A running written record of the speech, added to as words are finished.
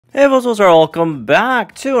Hey folks, welcome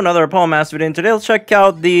back to another Paul Master video. And today let's check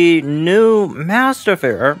out the new Master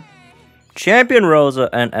Fair Champion Rosa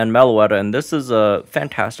and Meloetta, and this is a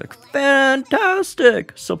fantastic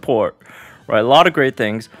support. Right, a lot of great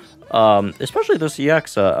things. Especially this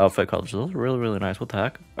EX outfit colors. Those are really nice. What the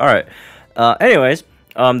heck? Alright. Anyways,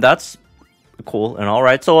 that's cool and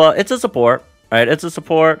alright. So it's a support, right? It's a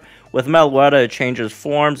support. With Meloetta, it changes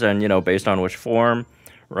forms, and based on which form,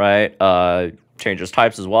 right? Changes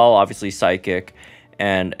types as well, obviously psychic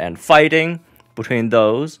and fighting between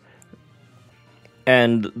those.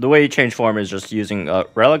 And the way you change form is just using a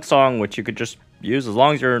relic song, which you could just use as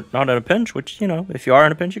long as you're not in a pinch, which, if you are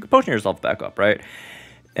in a pinch, you can potion yourself back up, right?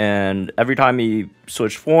 And every time you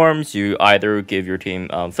switch forms, you either give your team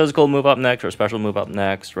physical move up next or special move up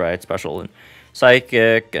next, right? Special and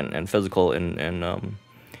psychic and physical in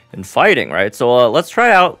fighting, right? So let's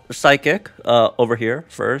try out psychic over here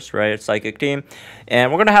first, right? Psychic team,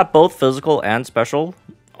 and we're gonna have both physical and special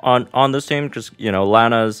on this team. Just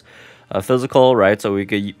Lana's physical, right? So we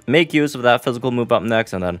could make use of that physical move up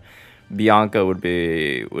next, and then Bianca would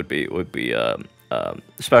be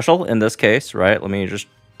special in this case, right? Let me just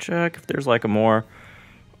check if there's like a more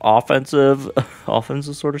offensive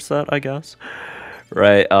sort of set, I guess.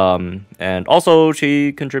 Right, and also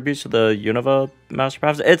she contributes to the Unova Master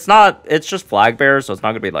Pass. It's just flag bearers, so it's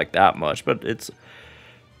not gonna be like that much, but it's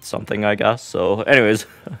something, I guess. So, anyways,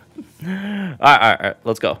 all right,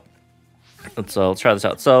 let's go. Let's try this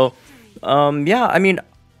out. So, yeah, I mean,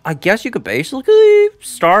 I guess you could basically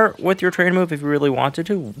start with your train move if you really wanted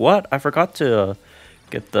to. What? I forgot to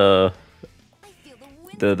get the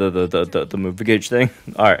move gauge thing.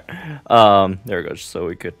 All right, there we go. So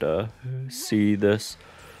we could see this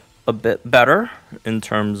a bit better in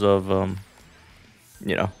terms of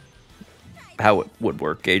how it would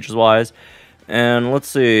work gauges wise. And let's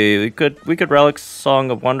see, we could relic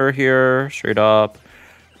Song of Wonder here straight up.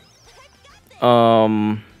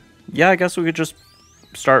 Yeah, I guess we could just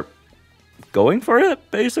start going for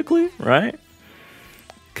it basically, right?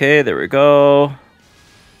 Okay, there we go.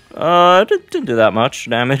 Didn't do that much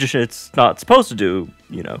damage. It's not supposed to do,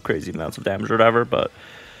 crazy amounts of damage or whatever, but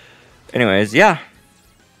anyways, yeah.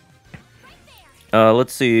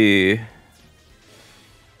 Let's see.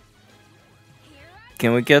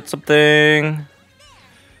 Can we get something?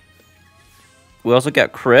 We also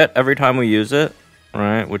get crit every time we use it,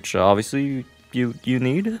 right? Which obviously you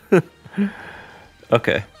need.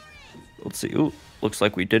 Okay. Let's see. Ooh, looks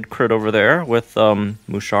like we did crit over there with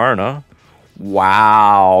Musharna.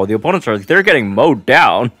 Wow, the opponents they're getting mowed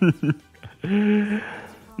down.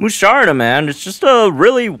 Musharna, man, it's just a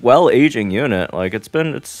really well-aging unit. Like it's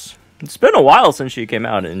been a while since she came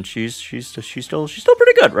out, and she's still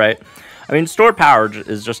pretty good, right? I mean, stored power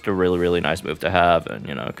is just a really nice move to have, and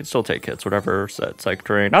it could still take hits, whatever set psychic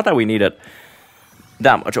terrain. Not that we need it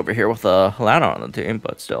that much over here with Lana on the team,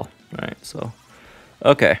 but still, right? So,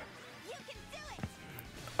 okay.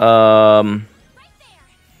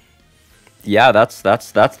 Yeah, that's it. that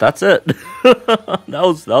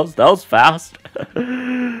was fast.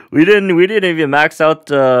 we didn't even max out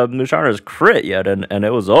Musharna's crit yet, and it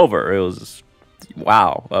was over. It was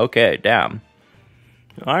wow. Okay, damn.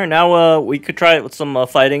 All right, now we could try it with some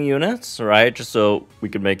fighting units, right? Just so we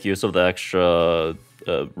could make use of the extra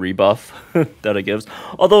rebuff that it gives.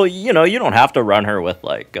 Although you don't have to run her with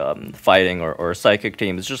like fighting or psychic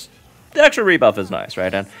team. It's just the extra rebuff is nice,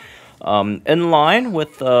 right? And in line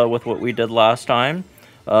with what we did last time,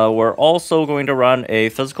 we're also going to run a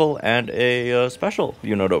physical and a special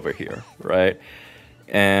unit over here, right?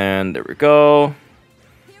 And there we go.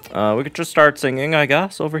 We could just start singing, I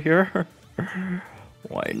guess, over here.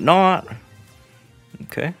 Why not?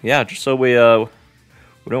 Okay, yeah, just so we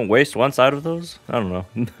don't waste one side of those. I don't know.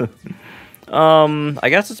 I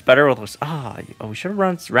guess it's better with we should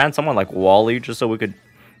have ran someone like Wally just so we could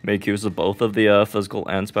make use of both of the physical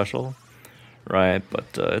and special, right? But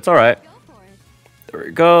it's all right. There we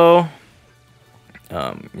go.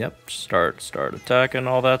 Yep. Start attacking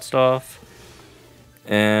all that stuff,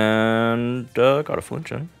 and got a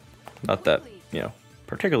flinch in. Not that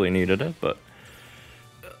particularly needed it, but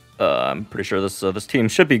I'm pretty sure this team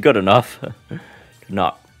should be good enough to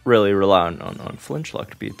not really rely on flinch luck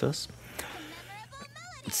to beat this.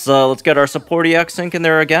 So let's get our support EX sync in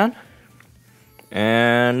there again.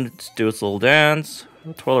 And let's do its little dance.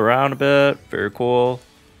 Twirl around a bit. Very cool.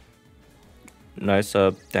 Nice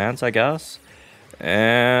dance, I guess.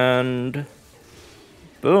 And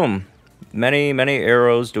boom. Many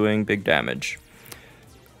arrows doing big damage.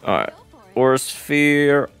 Alright. Aura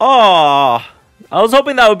Sphere. Oh! I was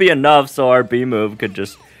hoping that would be enough so our B move could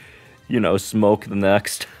just, smoke the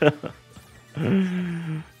next.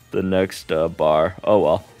 the next bar. Oh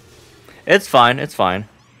well, it's fine. It's fine.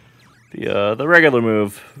 The regular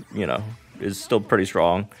move, you know, is still pretty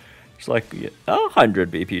strong. It's like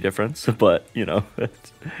 100 BP difference, but you know,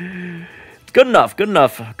 it's good enough. Good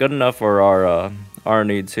enough. Good enough for our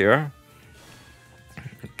needs here.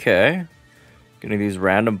 Okay, getting these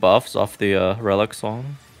random buffs off the relic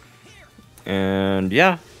song, and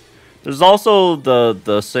yeah, there's also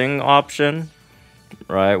the sing option,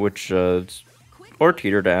 right? Which or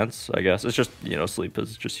teeter dance, I guess. It's just, you know, sleep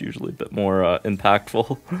is just usually a bit more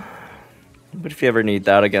impactful. But if you ever need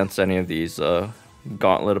that against any of these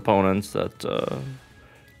gauntlet opponents that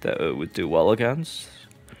that it would do well against,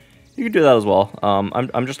 you can do that as well.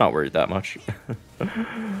 I'm just not worried that much.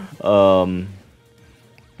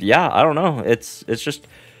 Yeah, I don't know. It's just,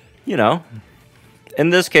 you know, in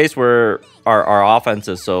this case where our offense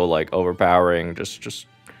is so like overpowering, just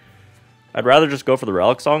I'd rather just go for the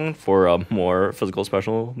relic song for a more physical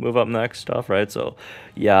special move up next stuff, right? So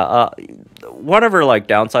yeah, one of her like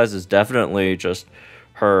downsides is definitely just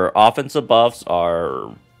her offensive buffs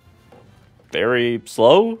are very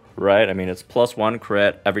slow, right? I mean, it's +1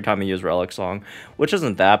 crit every time you use relic song, which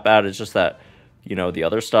isn't that bad. It's just that, you know, the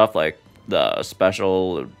other stuff like the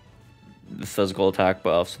special physical attack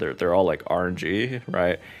buffs, they're all like RNG,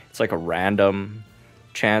 right? It's like a random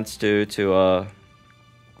chance to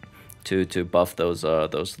buff those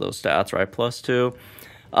stats, right? +2.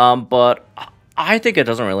 But I think it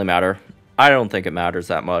doesn't really matter. I don't think it matters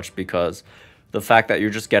that much because the fact that you're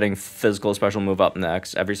just getting physical special move up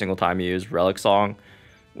next every single time you use relic song,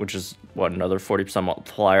 which is what, another 40%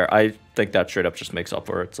 multiplier, I think that straight up just makes up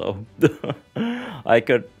for it. So I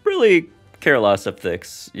could really care less if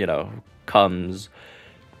this, you know, comes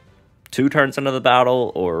 2 turns into the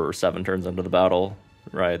battle or 7 turns into the battle,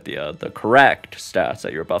 right? The correct stats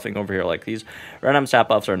that you're buffing over here, like these random stat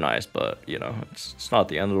buffs are nice, but you know, it's not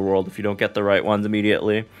the end of the world if you don't get the right ones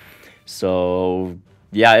immediately. So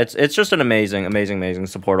yeah, it's just an amazing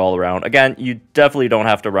support all around. Again, you definitely don't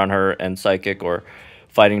have to run her in psychic or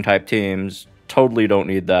fighting type teams. Totally don't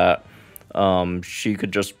need that. She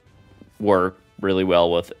could just work really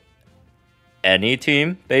well with any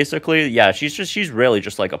team, basically. Yeah, she's really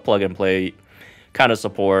just like a plug and play kind of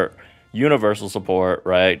support, universal support,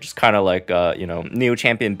 right? Just kind of like you know, Neo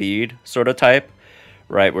Champion Bead sort of type,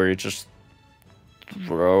 right? Where you just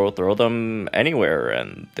throw them anywhere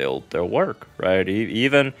and they'll work, right?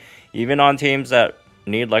 Even on teams that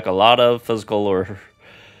need like a lot of physical or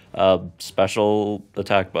special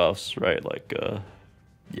attack buffs, right? Like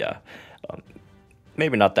yeah,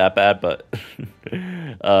 maybe not that bad, but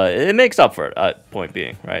it makes up for it, point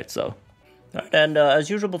being, right? So and as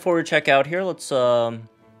usual, before we check out here, let's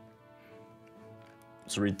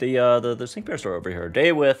read the Sync Bear story over here.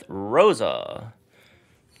 Day with Rosa,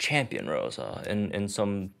 Champion Rosa, in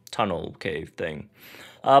some tunnel cave thing.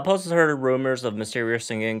 Post has heard rumors of mysterious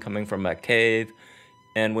singing coming from that cave,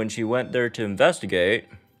 and when she went there to investigate,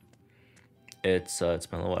 it's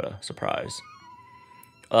Meloetta. Surprise.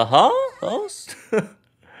 Host.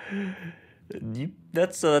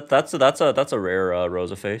 That's a rare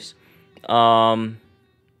Rosa face. Thought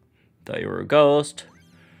you were a ghost.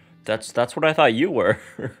 That's what I thought you were.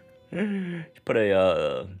 You put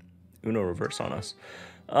a Uno reverse on us.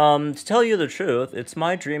 To tell you the truth, it's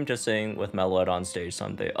my dream to sing with Meloetta on stage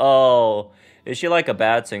someday. Oh, is she like a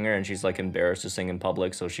bad singer and she's like embarrassed to sing in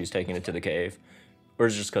public, so she's taking it to the cave? Or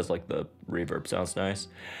is it just because like the reverb sounds nice?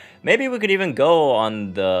 Maybe we could even go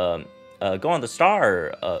on to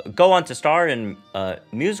star in a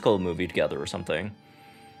musical movie together or something.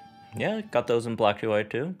 Yeah, got those in black to white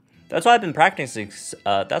too. That's why I've been practicing.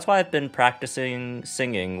 That's why I've been practicing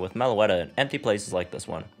singing with Meloetta in empty places like this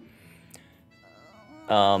one.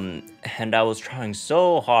 And I was trying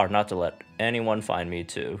so hard not to let anyone find me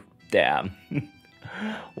too. Damn.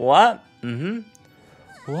 What?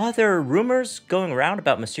 What? There are rumors going around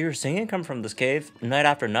about mysterious singing coming from this cave night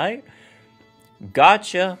after night?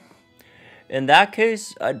 Gotcha. In that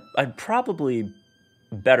case, I'd probably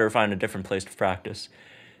better find a different place to practice.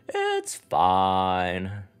 It's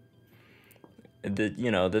fine.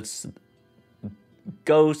 You know, that's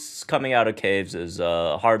ghosts coming out of caves is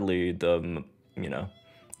hardly the, you know,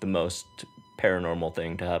 the most paranormal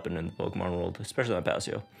thing to happen in the Pokemon world, especially on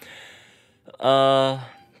Pasio.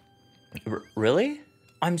 Really?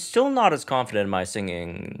 I'm still not as confident in my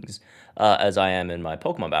singings as I am in my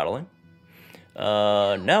Pokemon battling.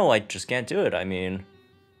 No, I just can't do it. I mean,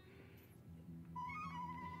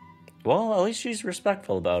 well, at least she's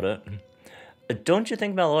respectful about it. Don't you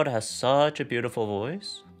think Meloetta has such a beautiful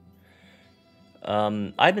voice?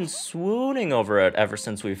 I've been swooning over it ever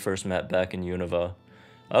since we first met back in Unova.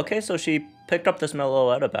 Okay, so she picked up this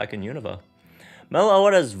Meloetta back in Unova.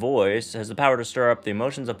 Meloetta's voice has the power to stir up the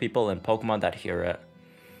emotions of people and Pokemon that hear it.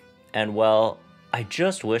 And well, I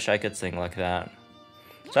just wish I could sing like that.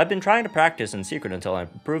 So I've been trying to practice in secret until I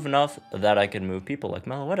improve enough that I can move people like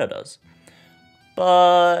Meloetta does.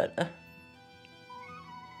 But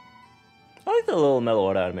I like the little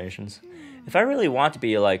Meloetta animations. If I really want to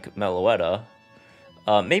be like Meloetta,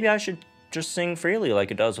 maybe I should just sing freely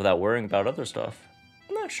like it does without worrying about other stuff.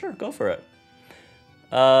 Nah, sure, go for it.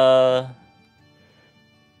 Oh,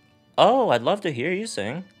 I'd love to hear you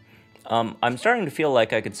sing. I'm starting to feel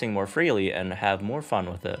like I could sing more freely and have more fun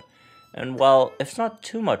with it. And well, if it's not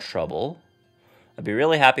too much trouble, I'd be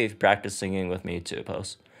really happy if you practice singing with me too,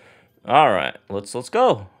 Post. Alright, let's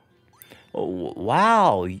go. Oh,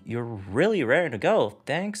 wow, you're really raring to go.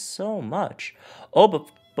 Thanks so much. Oh, but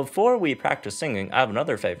before we practice singing, I have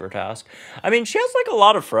another favor to ask. I mean, she has like a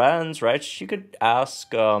lot of friends, right? She could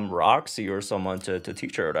ask Roxy or someone to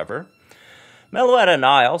teach her or whatever. Meloetta and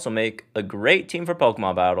I also make a great team for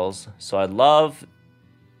Pokemon battles, so I'd love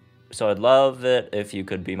it if you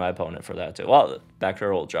could be my opponent for that too. Well, back to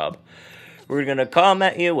our old job. We're gonna come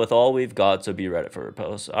at you with all we've got, so be ready for a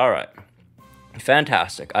post. All right,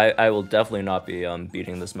 fantastic. I will definitely not be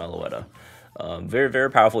beating this Meloetta. Very, very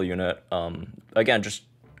powerful unit. Again,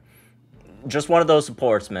 just one of those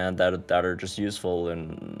supports, man, that are just useful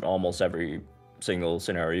in almost every single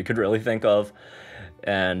scenario you could really think of,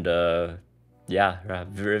 and yeah,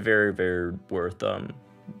 very, very, very worth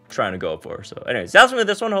trying to go for. So anyways, that's me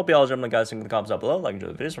this one. Hope you all enjoyed, guys. In the comments down below, like and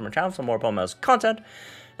share the videos from our channel for more Pokemon content.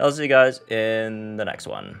 I'll see you guys in the next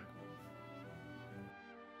one.